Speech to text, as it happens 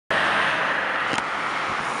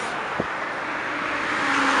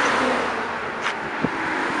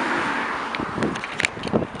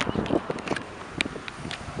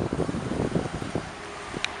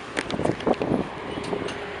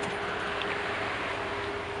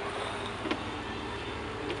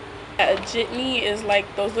A Jitney is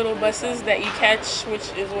like those little buses that you catch,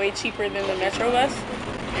 which is way cheaper than the Metro bus.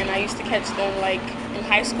 And I used to catch them like in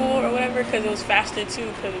high school or whatever because it was faster too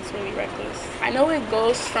because it's really reckless. I know it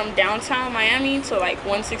goes from downtown Miami to like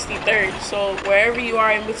 163rd. So wherever you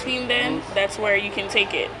are in between then, that's where you can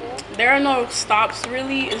take it. There are no stops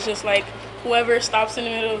really. It's just like whoever stops in the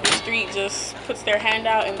middle of the street just puts their hand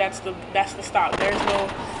out and that's the stop. There's no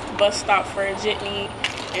bus stop for a Jitney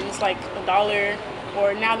and it's like $1.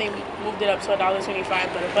 Or now they moved it up to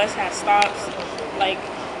 $1.25, but a bus has stops. Like,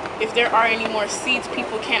 if there are any more seats,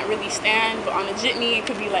 people can't really stand, but on a Jitney, it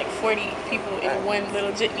could be like 40 people in one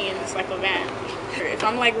little Jitney, and it's like a van. If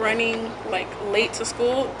I'm like running like late to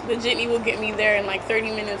school, the Jitney will get me there in like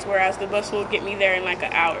 30 minutes, whereas the bus will get me there in like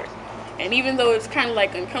an hour. And even though it's kind of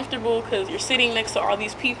like uncomfortable because you're sitting next to all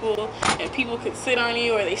these people and people could sit on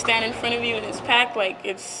you or they stand in front of you and it's packed, like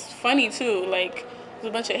it's funny too. Like there's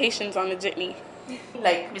a bunch of Haitians on the Jitney.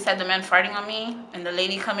 Like beside the man farting on me and the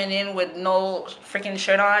lady coming in with no freaking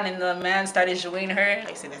shirt on and the man started jouing her.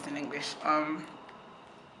 I say that in English. Are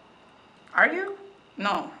you?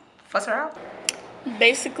 No. Fuss her out?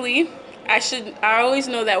 Basically, I always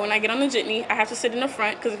know that when I get on the Jitney, I have to sit in the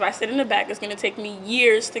front because if I sit in the back, it's going to take me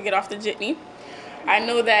years to get off the Jitney. I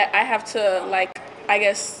know that I have to, like, I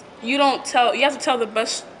guess, you have to tell the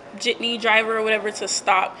bus Jitney driver or whatever to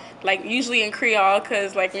stop, like usually in Creole,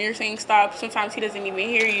 because like when you're saying stop, sometimes he doesn't even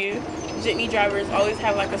hear you. Jitney drivers always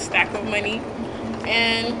have like a stack of money,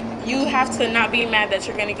 and you have to not be mad that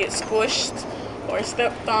you're gonna get squished or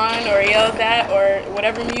stepped on or yelled at or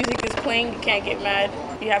whatever music is playing. You can't get mad.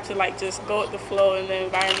 You have to like just go with the flow in the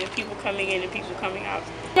environment, people coming in and people coming out.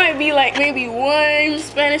 Might be like maybe one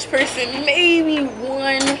Spanish person, maybe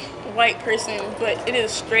one white person, but it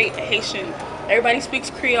is straight Haitian. Everybody speaks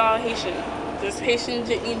Creole Haitian. This Haitian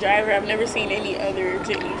Jitney driver, I've never seen any other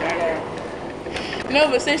Jitney driver. No,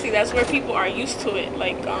 but seriously, that's where people are used to it.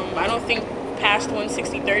 Like, I don't think past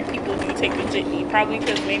 163rd people do take the Jitney, probably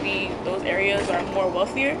because maybe those areas are more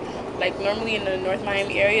wealthier. Like normally in the North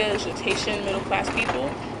Miami area, it's just Haitian middle class people.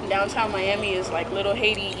 Downtown Miami is like Little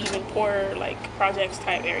Haiti, even poorer, like projects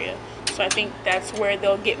type area. So I think that's where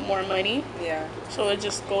they'll get more money. Yeah. So it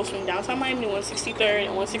just goes from downtown Miami to 163rd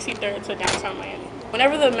and 163rd to downtown Miami.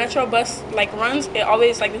 Whenever the Metro bus like runs, it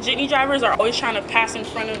always like the Jitney drivers are always trying to pass in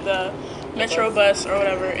front of the Metro bus or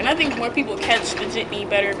whatever. And I think more people catch the Jitney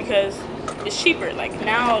better because it's cheaper. Like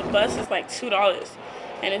now a bus is like $2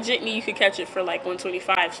 and a Jitney you could catch it for like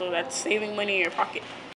 $125. So that's saving money in your pocket.